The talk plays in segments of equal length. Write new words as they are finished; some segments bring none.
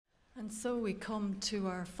And so we come to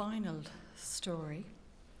our final story,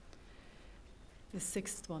 the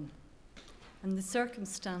sixth one. And the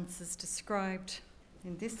circumstances described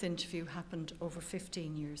in this interview happened over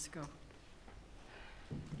 15 years ago.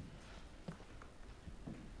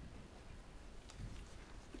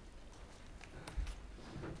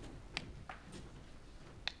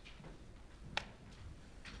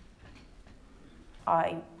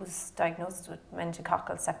 I was diagnosed with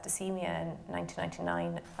meningococcal septicemia in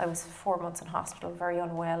 1999. I was 4 months in hospital, very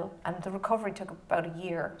unwell, and the recovery took about a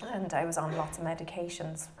year, and I was on lots of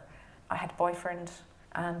medications. I had a boyfriend,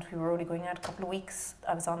 and we were only going out a couple of weeks.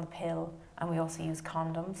 I was on the pill, and we also used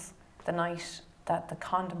condoms. The night that the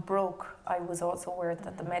condom broke, I was also aware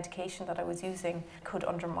that the medication that I was using could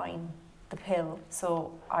undermine the pill,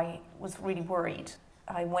 so I was really worried.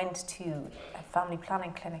 I went to a family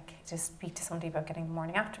planning clinic to speak to somebody about getting a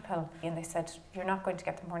morning after pill, and they said, you're not going to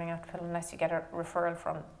get the morning after pill unless you get a referral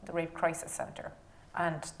from the Rape Crisis Centre.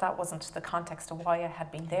 And that wasn't the context of why I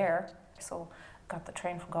had been there. So I got the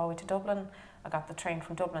train from Galway to Dublin, I got the train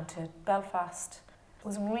from Dublin to Belfast. It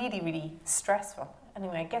was really, really stressful.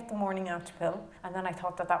 Anyway, I get the morning after pill, and then I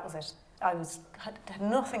thought that that was it. I had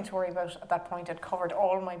nothing to worry about at that point. I'd covered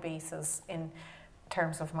all my bases in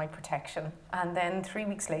terms of my protection. And then 3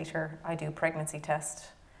 weeks later, I do a pregnancy test,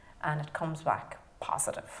 and it comes back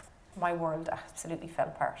positive. My world absolutely fell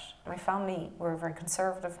apart. My family were very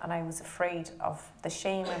conservative, and I was afraid of the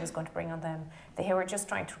shame I was going to bring on them. They were just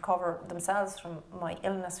trying to recover themselves from my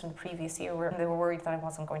illness from the previous year, where they were worried that I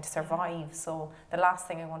wasn't going to survive. So the last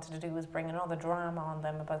thing I wanted to do was bring another drama on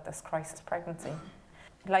them about this crisis pregnancy.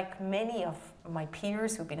 Like many of my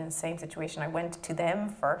peers who've been in the same situation, I went to them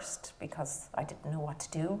first because I didn't know what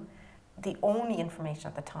to do. The only information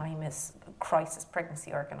at the time is crisis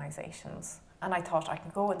pregnancy organisations. And I thought I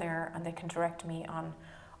can go in there and they can direct me on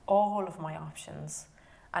all of my options.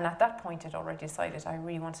 And at that point, I'd already decided I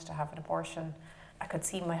really wanted to have an abortion. I could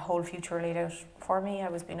see my whole future laid out for me. I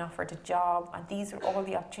was being offered a job, and these are all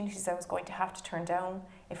the opportunities I was going to have to turn down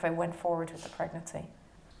if I went forward with the pregnancy.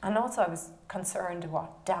 And also I was concerned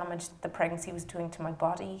what damage the pregnancy was doing to my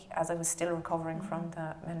body as I was still recovering from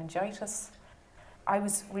the meningitis. I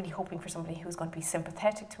was really hoping for somebody who was going to be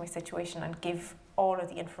sympathetic to my situation and give all of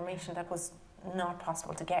the information that was not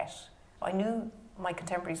possible to get. I knew my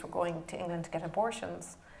contemporaries were going to England to get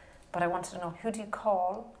abortions, but I wanted to know, who do you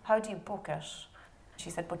call? How do you book it? She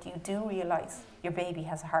said, but you do realise your baby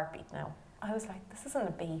has a heartbeat now. I was like, this isn't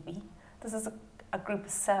a baby. This is a group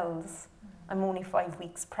of cells. I'm only 5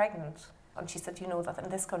 weeks pregnant. And she said, you know that in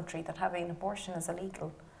this country that having an abortion is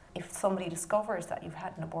illegal. If somebody discovers that you've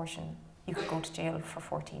had an abortion, you could go to jail for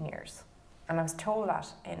 14 years. And I was told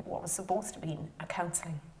that in what was supposed to be a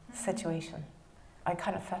counselling situation. I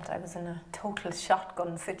kind of felt I was in a total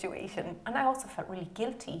shotgun situation. And I also felt really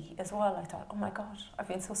guilty as well. I thought, oh my God, I've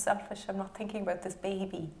been so selfish. I'm not thinking about this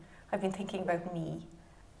baby. I've been thinking about me.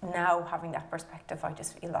 Now, having that perspective, I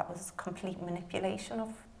just feel that was complete manipulation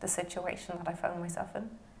of the situation that I found myself in.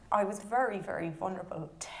 I was very, very vulnerable,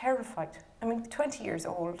 terrified. I mean, 20 years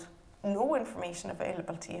old, no information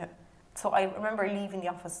available to you. So I remember leaving the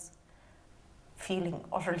office feeling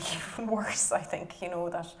utterly even worse, I think, you know,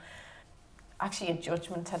 that actually a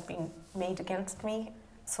judgment had been made against me.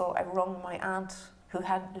 So I rung my aunt, who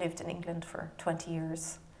had lived in England for 20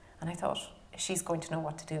 years, and I thought, she's going to know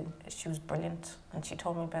what to do. She was brilliant, and she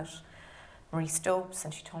told me about Marie Stopes,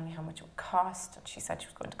 and she told me how much it would cost, and she said she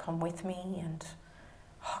was going to come with me, and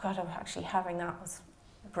oh God, actually having that was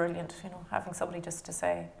brilliant, you know, having somebody just to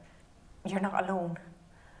say, you're not alone.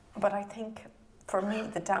 But I think for me,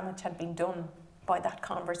 the damage had been done by that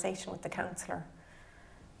conversation with the counsellor,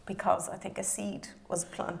 because I think a seed was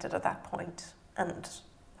planted at that point, and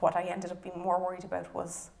what I ended up being more worried about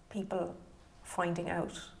was people finding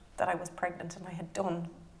out that I was pregnant and I had done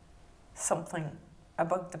something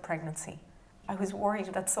about the pregnancy. I was worried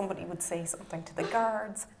that somebody would say something to the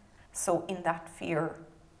guards. So in that fear,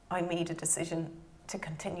 I made a decision to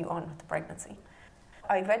continue on with the pregnancy.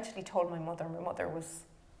 I eventually told my mother. My mother was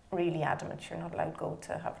really adamant, you're not allowed to go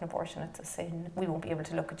to have an abortion, it's a sin. We won't be able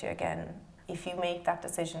to look at you again. If you make that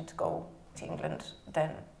decision to go to England,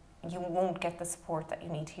 then you won't get the support that you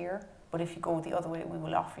need here. But if you go the other way, we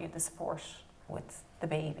will offer you the support with the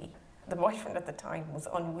baby. The boyfriend at the time was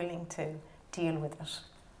unwilling to deal with it.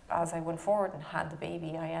 As I went forward and had the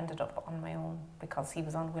baby, I ended up on my own because he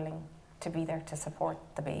was unwilling to be there to support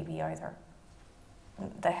the baby either.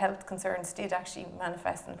 The health concerns did actually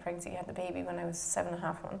manifest in the pregnancy. I had the baby when I was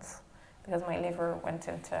 7.5 months because my liver went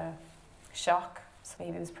into shock, so the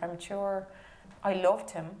baby was premature. I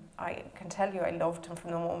loved him. I can tell you I loved him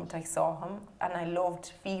from the moment I saw him, and I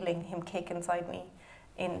loved feeling him kick inside me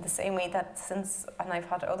in the same way that and I've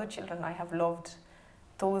had other children, I have loved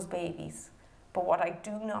those babies. But what I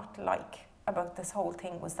do not like about this whole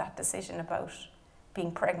thing was that decision about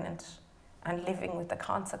being pregnant and living with the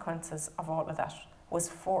consequences of all of that was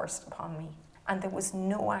forced upon me. And there was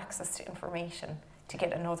no access to information to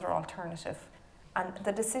get another alternative. And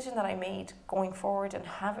the decision that I made going forward and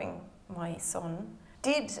having my son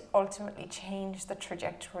did ultimately change the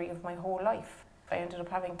trajectory of my whole life. I ended up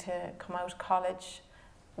having to come out of college,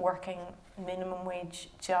 working minimum wage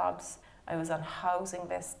jobs. I was on housing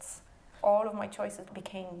lists. All of my choices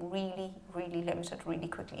became really, really limited really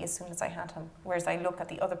quickly as soon as I had him. Whereas I look at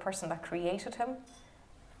the other person that created him,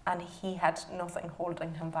 and he had nothing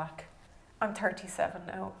holding him back. I'm 37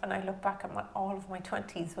 now, and I look back at all of my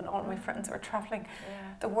 20s when all my friends were travelling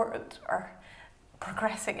the world or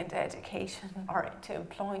progressing into education or into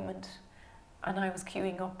employment, and I was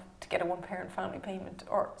queuing up to get a one-parent family payment,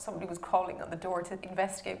 or somebody was calling on the door to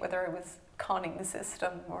investigate whether I was conning the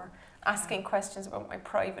system or asking questions about my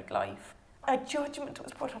private life. A judgment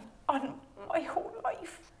was put on my whole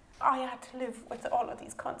life. I had to live with all of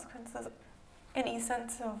these consequences. Any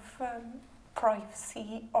sense of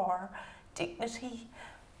privacy or dignity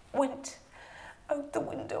went out the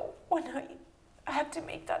window when I had to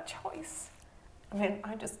make that choice. I mean,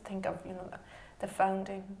 I just think of, the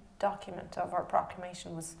founding document of our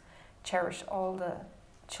proclamation was cherish all the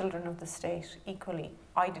children of the state equally.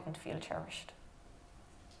 I didn't feel cherished.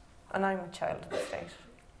 And I'm a child of the state.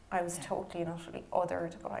 I was totally and utterly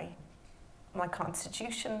othered by my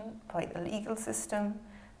constitution, by the legal system,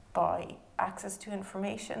 by access to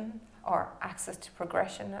information or access to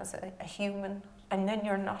progression as a human. And then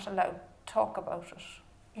you're not allowed to talk about it.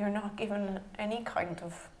 You're not given any kind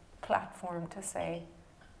of platform to say,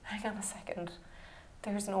 hang on a second,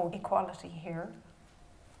 there's no equality here.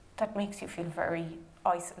 That makes you feel very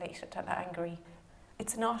isolated and angry.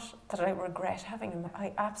 It's not that I regret having him.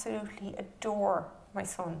 I absolutely adore my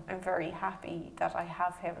son. I'm very happy that I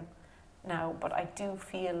have him now, but I do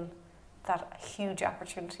feel that a huge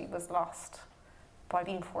opportunity was lost by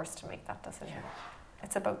being forced to make that decision. Yeah.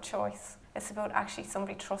 It's about choice. It's about actually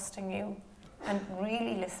somebody trusting you and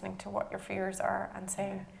really listening to what your fears are and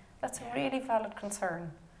saying, that's a really valid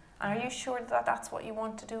concern. Are you sure that that's what you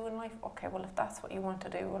want to do in life? Okay, well, if that's what you want to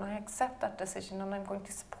do, and I accept that decision, and I'm going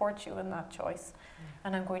to support you in that choice,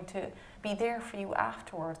 and I'm going to be there for you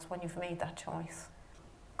afterwards when you've made that choice.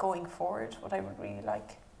 Going forward, what I would really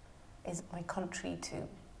like is my country to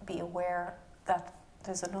be aware that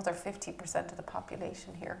there's another 50% of the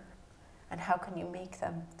population here, and how can you make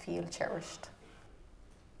them feel cherished?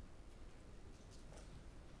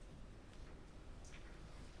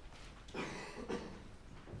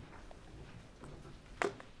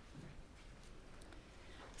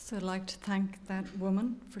 So I'd like to thank that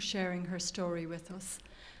woman for sharing her story with us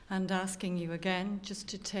and asking you again just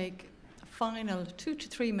to take a final 2 to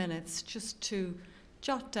 3 minutes just to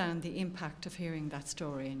jot down the impact of hearing that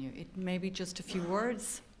story in you. It may be just a few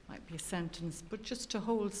words, might be a sentence, but just to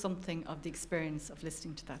hold something of the experience of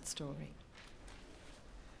listening to that story.